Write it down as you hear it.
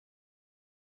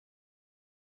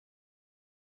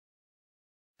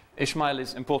Ishmael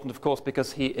is important, of course,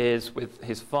 because he is, with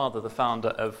his father, the founder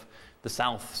of the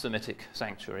South Semitic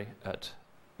sanctuary at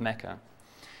Mecca.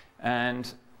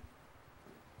 And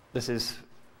this is,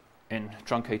 in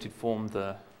truncated form,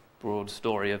 the broad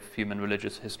story of human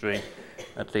religious history,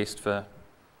 at least for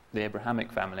the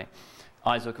Abrahamic family.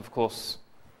 Isaac, of course,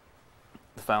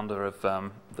 the founder of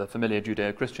the familiar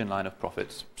Judeo-Christian line of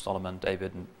prophets, Solomon,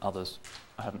 David, and others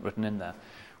I haven't written in there,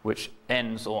 which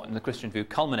ends, or in the Christian view,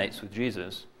 culminates with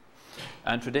Jesus.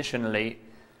 And traditionally,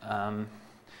 the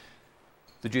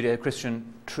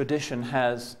Judeo-Christian tradition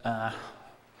has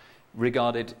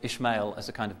regarded Ishmael as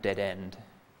a kind of dead end.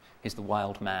 He's the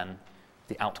wild man,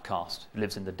 the outcast, who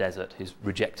lives in the desert, who's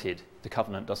rejected. The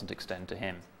covenant doesn't extend to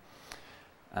him.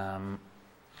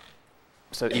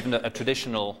 So even a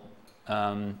traditional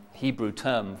Hebrew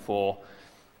term for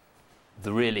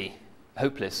the really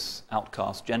hopeless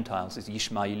outcast Gentiles is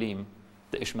Ishmaelim,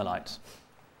 the Ishmaelites,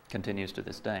 continues to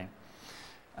this day.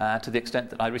 To the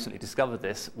extent that I recently discovered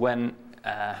this, when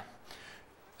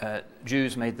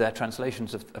Jews made their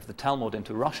translations of the Talmud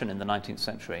into Russian in the 19th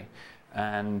century,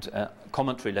 and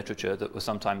commentary literature that was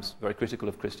sometimes very critical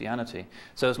of Christianity,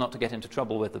 so as not to get into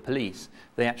trouble with the police,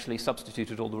 they actually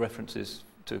substituted all the references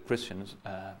to Christians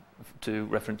to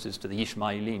references to the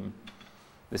Ishmaelim,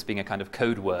 this being a kind of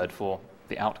code word for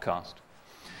the outcast.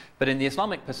 But in the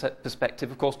Islamic perspective,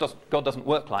 of course, God doesn't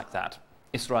work like that.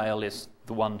 Israel is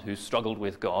the one who struggled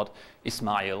with God.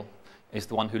 Ismail is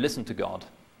the one who listened to God.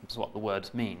 That's what the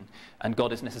words mean. And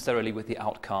God is necessarily with the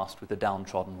outcast, with the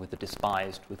downtrodden, with the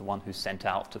despised, with the one who's sent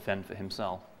out to fend for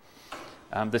himself.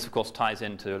 This, of course, ties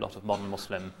into a lot of modern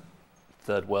Muslim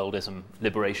third worldism,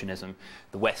 liberationism.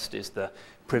 The West is the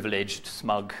privileged,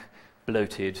 smug,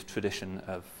 bloated tradition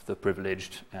of the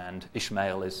privileged, and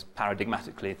Ishmael is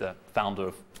paradigmatically the founder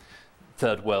of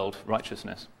third world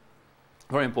righteousness.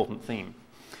 Very important theme.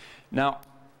 Now,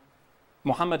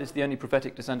 Muhammad is the only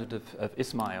prophetic descendant of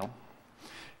Ismail.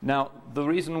 Now, the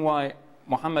reason why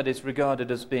Muhammad is regarded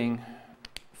as being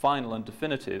final and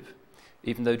definitive,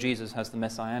 even though Jesus has the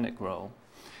messianic role,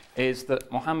 is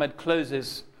that Muhammad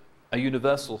closes a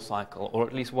universal cycle, or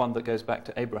at least one that goes back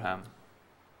to Abraham.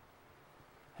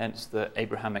 Hence the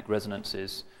Abrahamic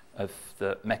resonances of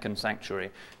the Meccan sanctuary,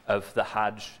 of the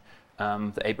Hajj,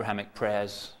 the Abrahamic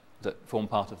prayers that form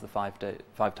part of the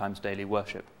five times daily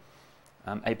worship.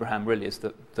 Abraham really is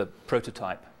the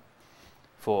prototype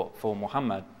for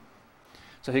Muhammad.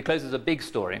 So he closes a big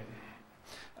story,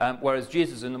 whereas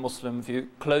Jesus, in the Muslim view,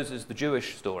 closes the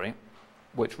Jewish story,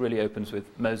 which really opens with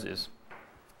Moses.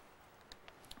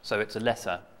 So it's a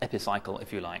lesser epicycle,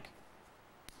 if you like.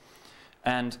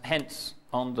 And hence,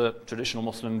 on the traditional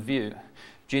Muslim view,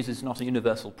 Jesus is not a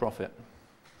universal prophet.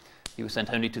 He was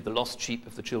sent only to the lost sheep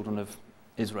of the children of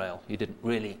Israel. He didn't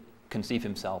really conceive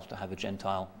himself to have a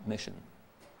Gentile mission,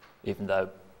 even though,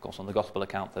 of course, on the Gospel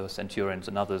account there were centurions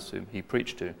and others whom he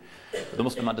preached to. But the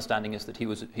Muslim understanding is that he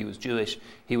was Jewish,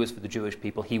 he was for the Jewish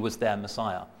people, he was their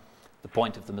Messiah. The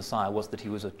point of the Messiah was that he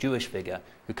was a Jewish figure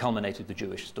who culminated the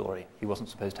Jewish story. He wasn't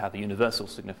supposed to have a universal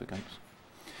significance.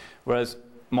 Whereas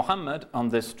Muhammad, on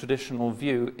this traditional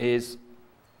view, is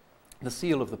the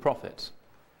seal of the prophets,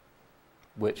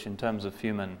 which in terms of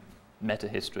human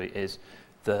meta-history is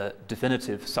the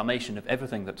definitive summation of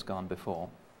everything that's gone before.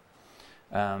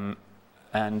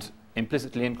 And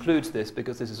implicitly includes this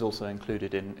because this is also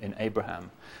included in Abraham.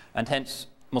 And hence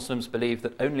Muslims believe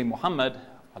that only Muhammad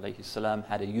alayhi salam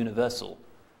had a universal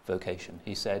vocation.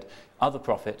 He said, other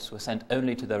prophets were sent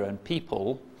only to their own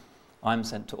people. I'm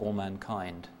sent to all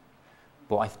mankind.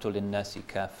 Bu'ithtu linnasi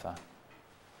kaffa.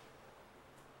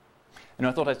 And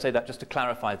I thought I'd say that just to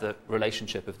clarify the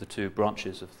relationship of the two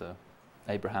branches of the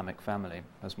Abrahamic family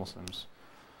as Muslims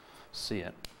see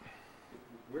it.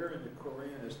 Where in the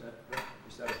Quran is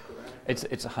that a Quranic?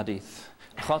 It's a hadith.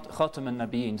 Khatam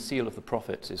al-Nabiyyin, seal of the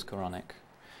prophets, is Quranic.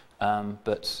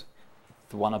 But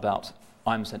the one about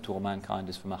I'm sent to all mankind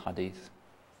is from a hadith.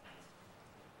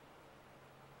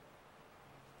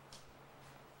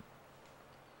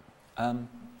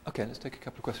 Okay, let's take a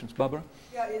couple of questions. Barbara?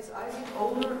 Yeah, is Isaac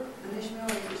older than Ishmael?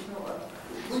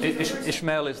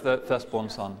 Ishmael is the firstborn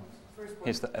son.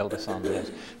 He's the elder son,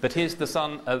 yes. But he's the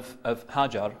son of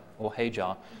Hajar, or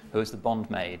Hajar, who is the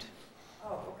bondmaid.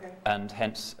 Oh, okay. And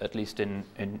hence, at least in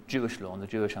Jewish law and the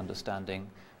Jewish understanding,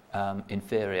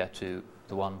 inferior to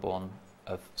the one born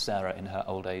of Sarah in her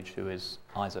old age, who is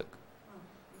Isaac.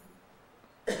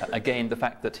 Again, the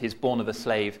fact that he's born of a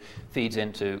slave feeds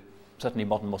into certainly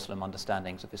modern Muslim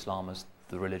understandings of Islam as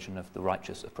the religion of the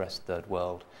righteous, oppressed third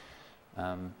world.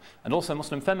 And also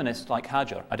Muslim feminists like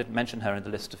Hajar. I didn't mention her in the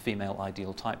list of female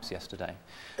ideal types yesterday,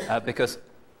 because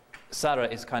Sarah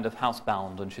is kind of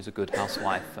housebound, and she's a good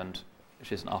housewife, and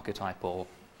she's an archetypal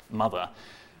mother,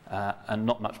 and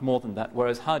not much more than that,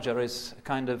 whereas Hagar is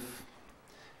kind of,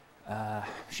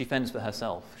 she fends for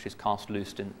herself. She's cast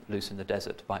loose in the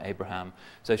desert by Abraham,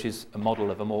 so she's a model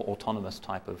of a more autonomous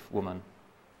type of woman.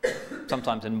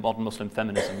 Sometimes in modern Muslim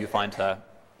feminism you find her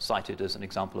cited as an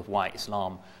example of why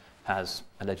Islam has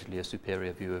allegedly a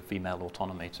superior view of female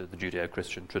autonomy to the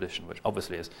Judeo-Christian tradition, which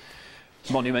obviously is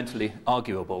monumentally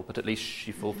arguable, but at least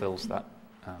she fulfills that,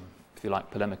 if you like,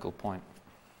 polemical point.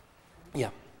 Yeah.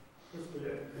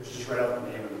 It's just right out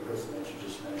the name of the person that you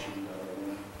just mentioned.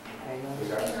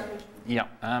 Yeah.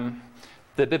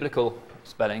 The biblical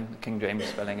spelling, the King James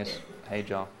spelling, is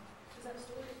Hagar. Does that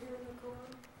still appear in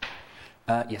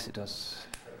the Quran? Yes, it does.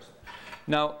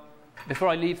 Now, before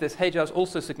I leave this, Hagar is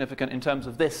also significant in terms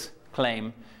of this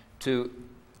claim to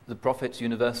the prophet's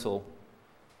universal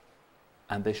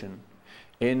ambition,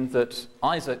 in that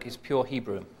Isaac is pure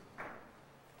Hebrew,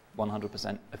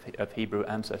 100% of Hebrew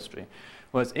ancestry,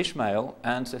 whereas Ishmael,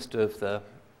 ancestor of the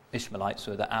Ishmaelites,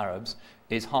 or the Arabs,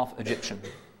 is half Egyptian.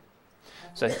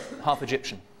 So half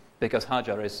Egyptian, because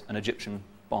Hagar is an Egyptian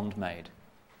bondmaid.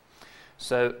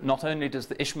 So not only does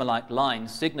the Ishmaelite line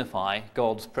signify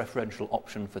God's preferential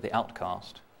option for the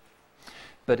outcast,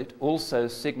 but it also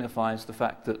signifies the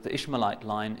fact that the Ishmaelite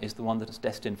line is the one that is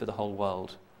destined for the whole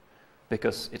world,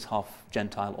 because it's half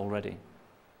Gentile already.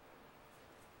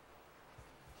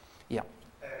 Yeah.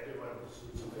 I did want to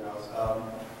pursue something else.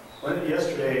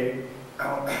 Yesterday,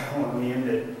 when we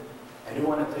ended, I do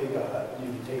want to take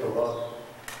a look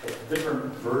at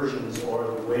different versions, or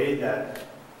the way that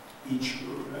each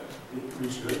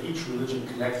religion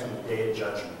connects on the Day of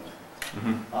Judgment.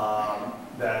 Mm-hmm.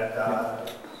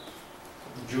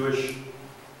 The Jewish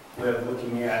way of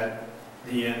looking at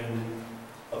the end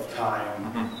of time,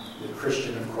 mm-hmm. the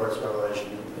Christian, of course,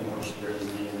 revelation in which there is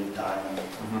the end of time,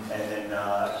 mm-hmm. and then the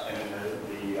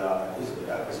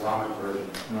Islamic version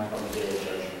right. of the Day of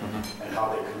Judgment, mm-hmm. and how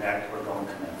they connect or don't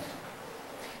connect.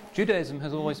 Judaism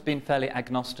has always been fairly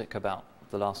agnostic about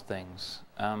the last things.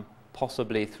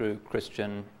 Possibly through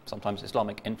Christian, sometimes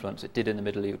Islamic influence. It did in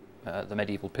the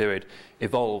medieval period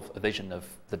evolve a vision of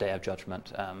the Day of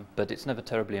Judgment, but it's never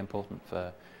terribly important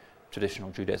for traditional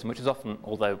Judaism, which is often,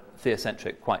 although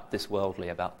theocentric, quite this worldly,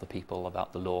 about the people,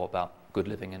 about the law, about good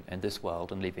living in this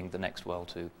world, and leaving the next world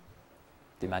to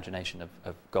the imagination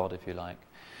of God, if you like.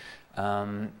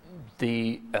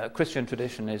 The Christian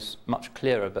tradition is much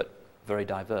clearer, but very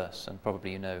diverse, and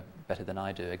probably you know better than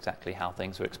I do exactly how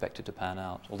things are expected to pan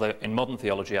out. Although in modern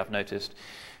theology I've noticed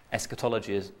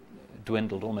eschatology has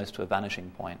dwindled almost to a vanishing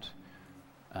point.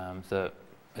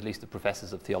 At least the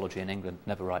professors of theology in England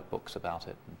never write books about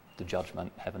it. The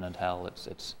judgment, heaven and hell,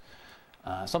 it's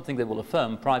something they will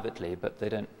affirm privately, but they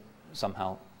don't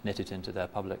somehow knit it into their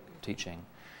public teaching.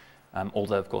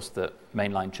 Although, of course, the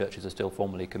mainline churches are still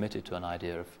formally committed to an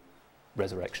idea of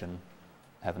resurrection,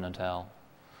 heaven and hell.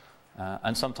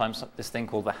 And sometimes this thing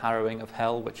called the harrowing of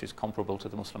hell, which is comparable to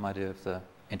the Muslim idea of the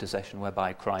intercession,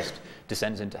 whereby Christ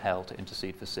descends into hell to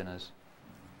intercede for sinners.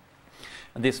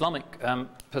 And the Islamic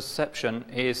perception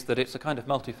is that it's a kind of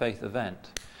multi-faith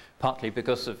event, partly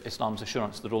because of Islam's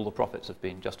assurance that all the prophets have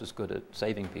been just as good at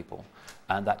saving people,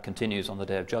 and that continues on the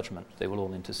Day of Judgment. They will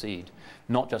all intercede.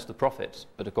 Not just the prophets,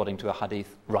 but according to a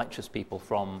hadith, righteous people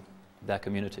from their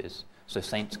communities, so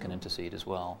saints can intercede as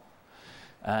well.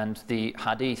 And the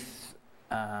hadith,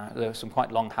 there are some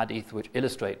quite long hadith which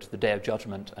illustrate the Day of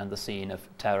Judgment and the scene of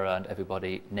terror and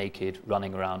everybody naked,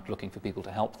 running around looking for people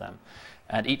to help them.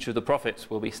 And each of the prophets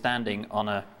will be standing on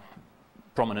a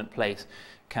prominent place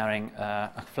carrying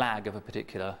a flag of a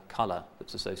particular colour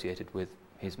that's associated with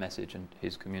his message and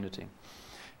his community.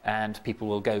 And people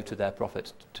will go to their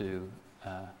prophets to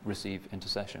receive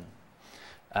intercession.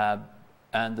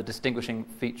 And the distinguishing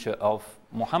feature of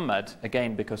Muhammad,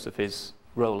 again because of his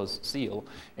role as seal,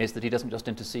 is that he doesn't just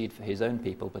intercede for his own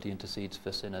people, but he intercedes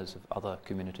for sinners of other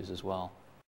communities as well.